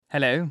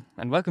Hello,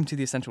 and welcome to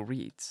The Essential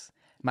Reads.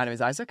 My name is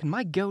Isaac, and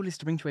my goal is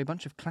to bring to you a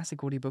bunch of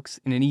classic audiobooks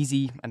in an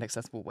easy and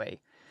accessible way.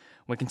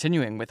 We're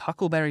continuing with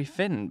Huckleberry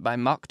Finn by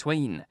Mark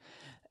Twain,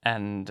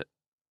 and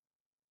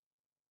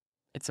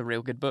it's a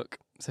real good book,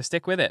 so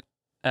stick with it.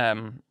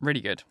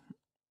 Really good.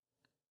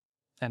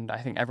 And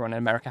I think everyone in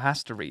America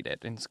has to read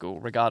it in school,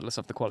 regardless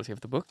of the quality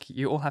of the book.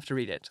 You all have to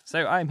read it,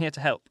 so I'm here to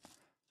help.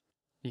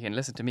 You can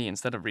listen to me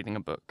instead of reading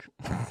a book.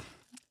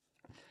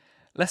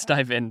 Let's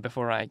dive in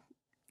before I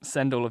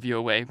send all of you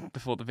away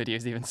before the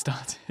video's even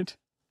started.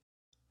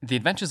 The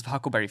Adventures of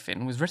Huckleberry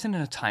Finn was written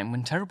in a time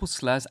when terrible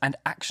slurs and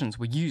actions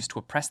were used to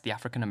oppress the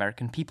African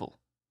American people.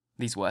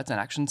 These words and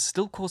actions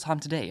still cause harm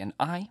today, and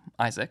I,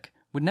 Isaac,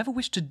 would never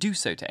wish to do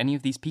so to any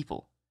of these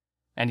people.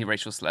 Any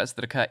racial slurs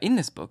that occur in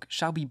this book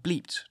shall be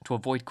bleeped to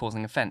avoid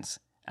causing offence,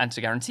 and to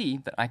guarantee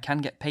that I can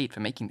get paid for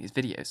making these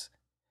videos.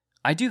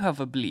 I do,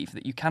 however, believe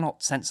that you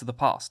cannot censor the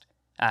past,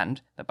 and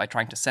that by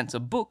trying to censor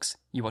books,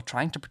 you are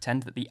trying to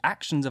pretend that the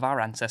actions of our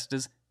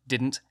ancestors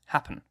didn't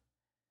happen.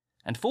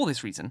 And for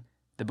this reason,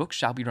 the book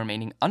shall be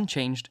remaining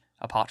unchanged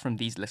apart from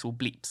these little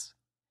bleeps.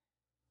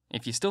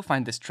 If you still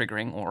find this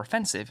triggering or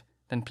offensive,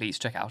 then please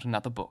check out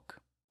another book.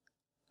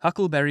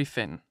 Huckleberry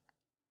Finn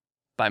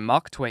by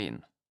Mark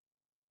Twain.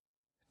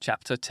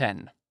 Chapter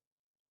 10.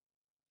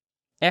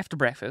 After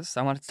breakfast,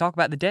 I wanted to talk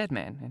about the dead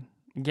man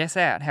and guess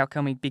out how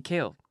come he'd be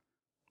killed.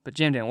 But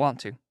Jim didn't want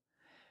to.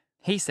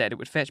 He said it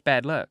would fetch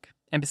bad luck,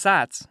 and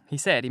besides, he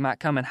said he might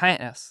come and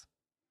hunt us.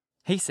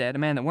 He said a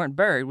man that weren't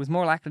buried was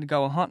more likely to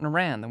go hunting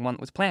around than one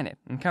that was planted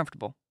and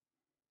comfortable.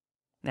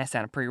 That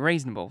sounded pretty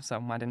reasonable,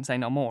 so I didn't say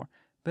no more,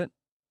 but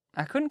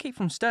I couldn't keep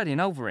from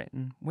studying over it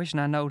and wishing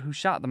I knowed who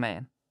shot the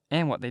man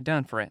and what they'd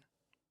done for it.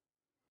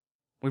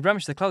 We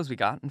rummaged the clothes we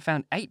got and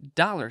found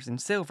 $8 in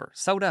silver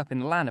sewed up in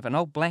the line of an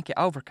old blanket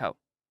overcoat.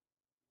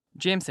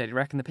 Jim said he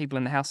reckoned the people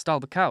in the house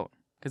stole the coat,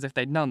 because if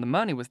they'd known the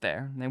money was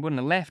there, they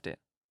wouldn't have left it.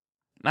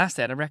 I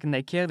said I reckoned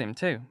they killed him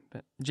too,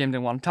 but Jim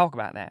didn't want to talk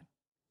about that.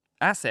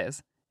 I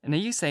says, "Now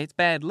you say it's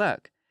bad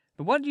luck,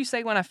 but what did you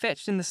say when I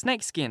fetched in the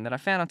snakeskin that I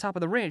found on top of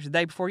the ridge the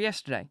day before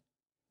yesterday?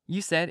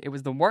 You said it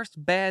was the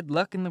worst bad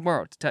luck in the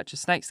world to touch a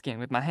snakeskin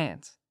with my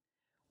hands.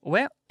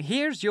 Well,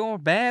 here's your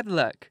bad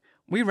luck.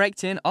 We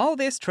raked in all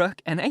this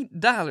truck and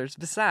 $8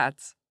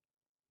 besides.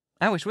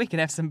 I wish we could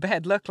have some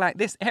bad luck like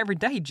this every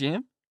day,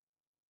 Jim."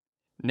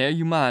 "Never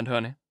you mind,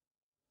 honey.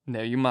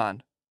 Never you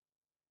mind.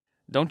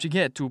 Don't you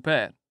get too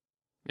bad.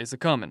 It's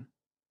a-comin'.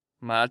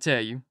 I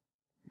tell you,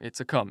 it's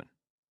a-comin'."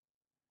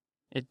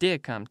 It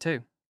did come,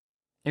 too.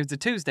 It was a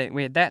Tuesday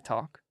we had that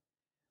talk.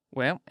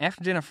 Well,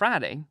 after dinner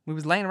Friday, we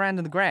was laying around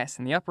in the grass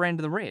in the upper end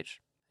of the ridge,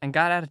 and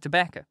got out of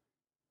tobacco.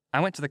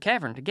 I went to the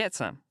cavern to get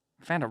some,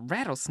 and found a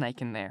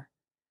rattlesnake in there.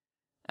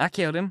 I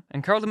killed him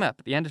and curled him up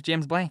at the end of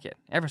Jim's blanket,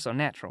 ever so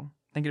natural,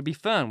 thinking it'd be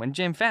fun when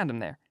Jim found him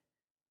there.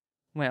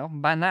 Well,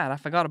 by night I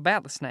forgot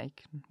about the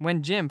snake.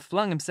 When Jim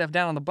flung himself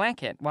down on the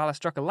blanket while I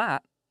struck a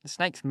light, the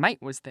snake's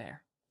mate was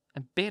there,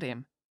 and bit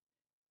him.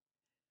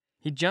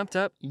 He jumped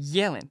up,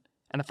 yelling,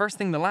 and the first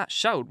thing the light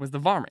showed was the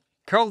varmint,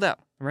 curled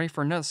up, ready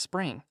for another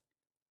spring.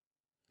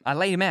 I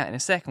laid him out in a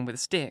second with a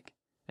stick,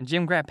 and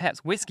Jim grabbed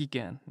Pap's whiskey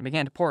gun and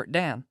began to pour it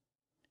down.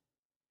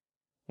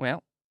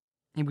 Well,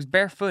 he was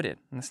barefooted,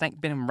 and the snake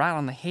bit him right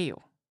on the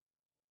heel.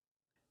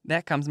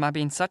 That comes of my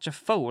being such a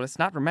fool as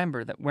not to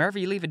remember that wherever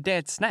you leave a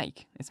dead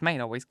snake, its mate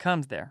always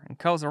comes there and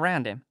curls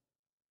around him.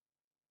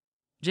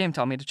 Jim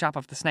told me to chop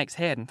off the snake's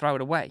head and throw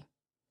it away,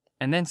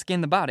 and then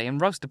skin the body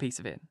and roast a piece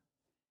of it.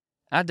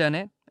 I done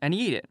it, and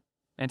he eat it,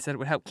 and said it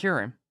would help cure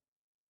him.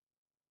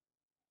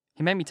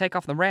 He made me take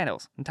off the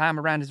rattles and tie them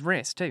around his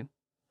wrist, too.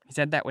 He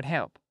said that would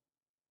help.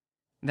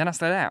 Then I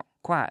slid out,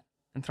 quiet,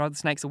 and threw the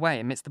snakes away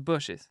amidst the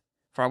bushes,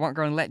 for I wasn't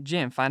going to let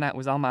Jim find out it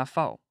was all my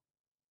fault.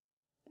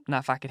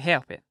 Not if I could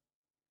help it.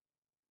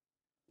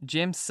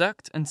 Jim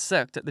sucked and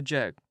sucked at the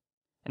jug,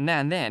 and now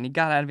and then he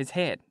got out of his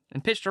head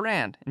and pitched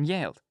around and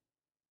yelled.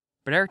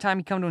 But every time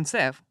he come to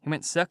himself, he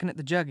went sucking at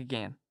the jug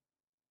again.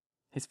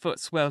 His foot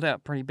swelled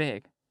up pretty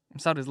big,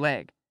 and so did his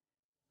leg.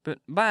 But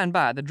by and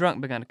by the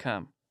drunk begun to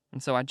come,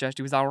 and so I judged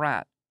he was all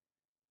right.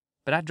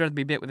 But I'd rather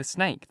be bit with a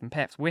snake than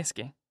Pap's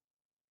whiskey.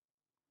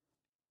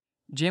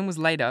 Jim was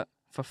laid up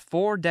for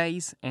 4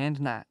 days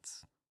and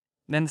nights.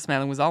 Then the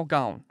smelling was all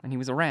gone, and he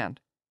was around.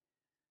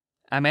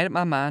 I made up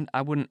my mind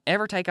I wouldn't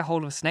ever take a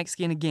hold of a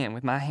snakeskin again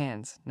with my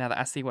hands, now that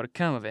I see what had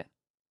come of it.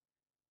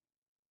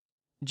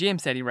 Jim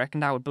said he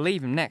reckoned I would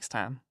believe him next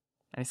time,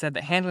 and he said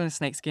that handling a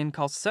snakeskin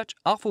caused such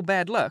awful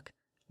bad luck,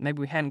 maybe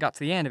we hadn't got to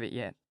the end of it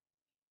yet.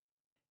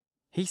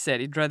 He said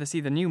he'd rather see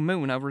the new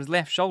moon over his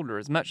left shoulder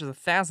as much as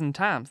 1,000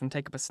 times than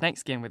take up a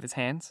snakeskin with his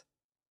hands.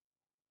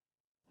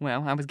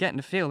 Well, I was getting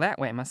to feel that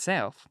way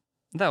myself,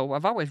 though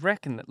I've always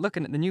reckoned that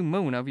looking at the new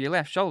moon over your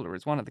left shoulder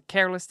is one of the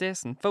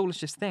carelessest and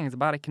foolishest things a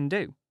body can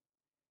do.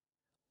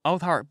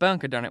 Old Hart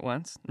Bunker done it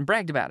once and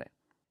bragged about it,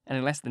 and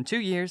in less than 2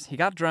 years he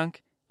got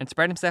drunk and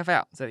spread himself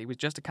out so that he was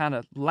just a kind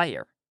of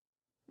layer,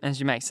 as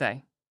you may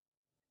say.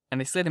 And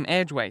they slid him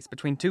edgeways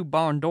between 2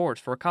 barn doors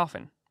for a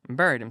coffin and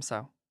buried him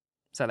so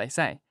they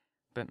say,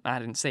 but I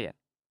didn't see it.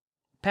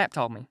 Pap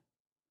told me.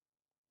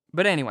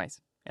 But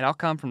anyways, It all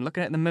come from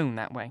looking at the moon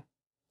that way,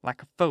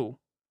 like a fool.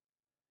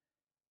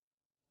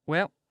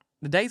 Well,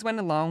 the days went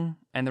along,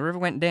 and the river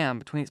went down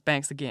between its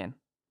banks again.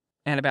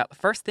 And about the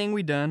first thing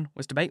we done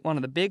was to bait one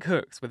of the big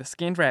hooks with a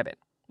skinned rabbit,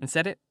 and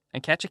set it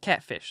and catch a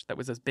catfish that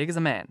was as big as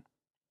a man,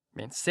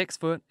 being 6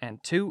 foot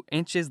and 2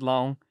 inches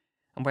long,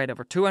 and weighed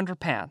over 200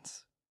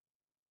 pounds.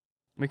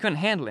 We couldn't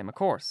handle him, of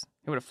course.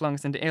 He would have flung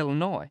us into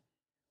Illinois.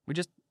 We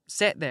just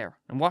sat there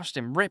and watched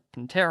him rip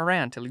and tear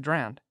around till he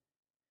drowned.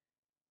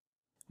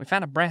 We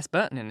found a brass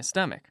button in his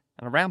stomach,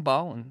 and a round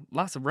ball, and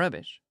lots of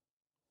rubbish.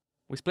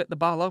 We split the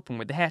ball open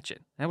with the hatchet,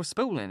 and there was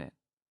spool in it.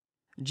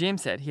 Jim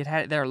said he had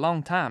had it there a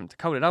long time to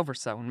coat it over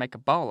so and make a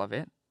ball of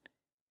it.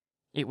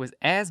 It was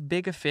as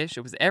big a fish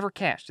as was ever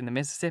catched in the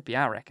Mississippi,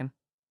 I reckon.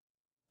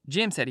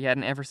 Jim said he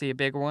hadn't ever seen a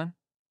bigger one.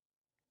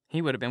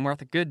 He would have been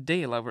worth a good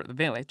deal over at the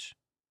village.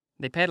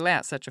 They peddle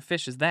out such a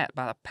fish as that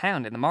by the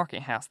pound in the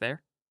market house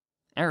there.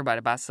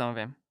 Everybody buys some of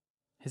him.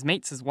 His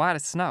meat's as white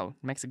as snow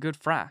and makes a good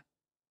fry.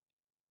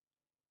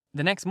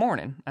 The next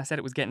morning, I said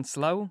it was getting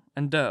slow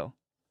and dull,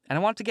 and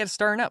I wanted to get a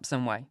stirring up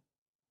some way.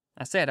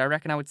 I said I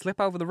reckon I would slip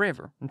over the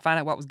river and find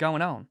out what was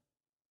going on.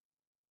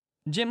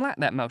 Jim liked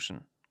that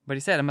motion, but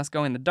he said I must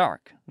go in the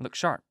dark and look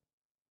sharp.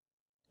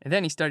 And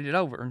then he studied it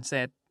over and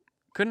said,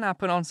 couldn't I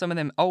put on some of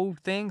them old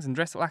things and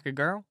dress it like a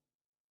girl?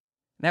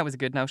 That was a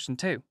good notion,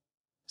 too.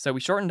 So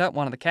we shortened up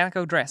one of the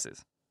calico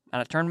dresses, and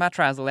I turned my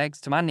trouser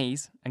legs to my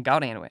knees and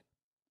got into it.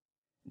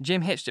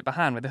 Jim hitched it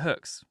behind with the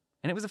hooks,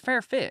 and it was a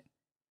fair fit.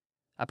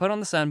 I put on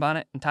the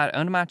sunbonnet and tied it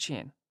under my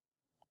chin.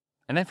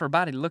 And then for a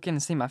body to look in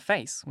and see my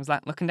face was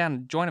like looking down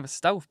the joint of a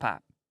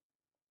stovepipe.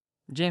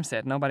 Jim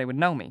said nobody would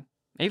know me,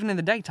 even in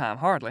the daytime,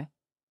 hardly.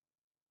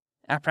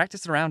 I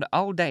practiced around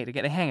all day to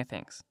get the hang of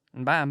things,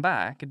 and by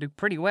I could do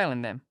pretty well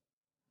in them.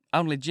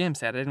 Only Jim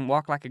said I didn't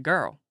walk like a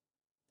girl,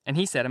 and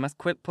he said I must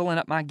quit pulling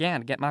up my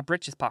gown to get my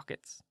breeches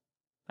pockets.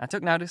 I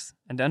took notice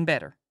and done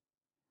better.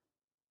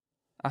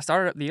 I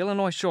started up the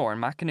Illinois shore in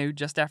my canoe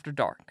just after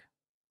dark.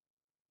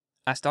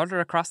 I started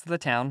across the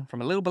town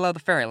from a little below the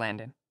ferry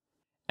landing,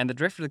 and the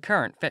drift of the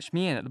current fetched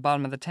me in at the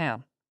bottom of the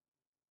town.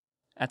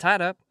 I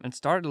tied up and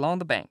started along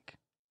the bank.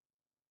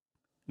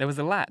 There was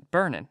a light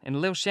burning in a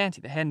little shanty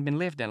that hadn't been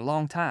lived in a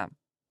long time,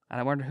 and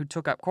I wondered who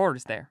took up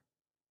quarters there.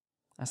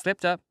 I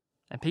slipped up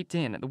and peeped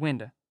in at the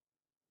window.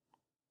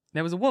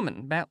 There was a woman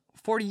about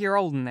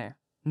 40-year-old in there,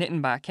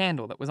 knitting by a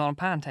candle that was on a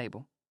pine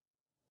table.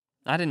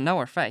 I didn't know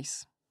her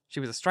face. She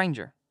was a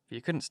stranger, for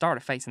you couldn't start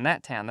a face in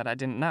that town that I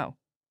didn't know.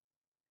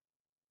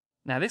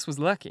 Now this was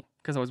lucky,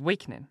 because I was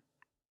weakening.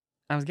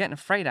 I was getting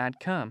afraid I'd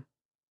come.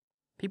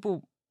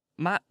 People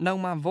might know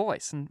my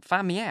voice and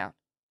find me out.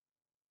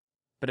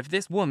 But if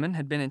this woman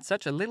had been in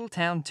such a little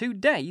town 2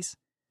 days,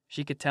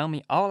 she could tell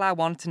me all I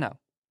wanted to know.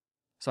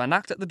 So I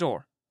knocked at the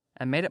door,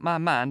 and made up my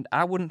mind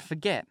I wouldn't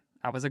forget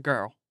I was a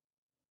girl.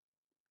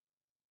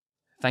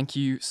 Thank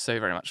you so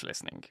very much for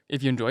listening.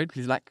 If you enjoyed,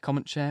 please like,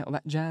 comment, share, all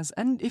that jazz.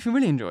 And if you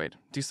really enjoyed,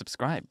 do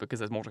subscribe, because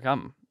there's more to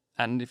come.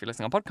 And if you're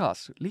listening on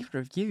podcasts, leave a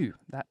review.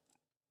 That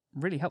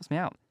really helps me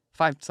out.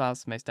 5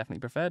 stars most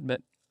definitely preferred,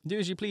 but do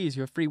as you please,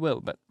 you have free will,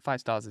 but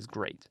 5 stars is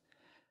great.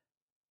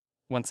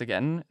 Once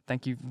again,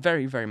 thank you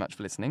very, very much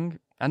for listening,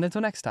 and until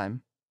next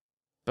time,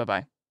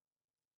 bye-bye.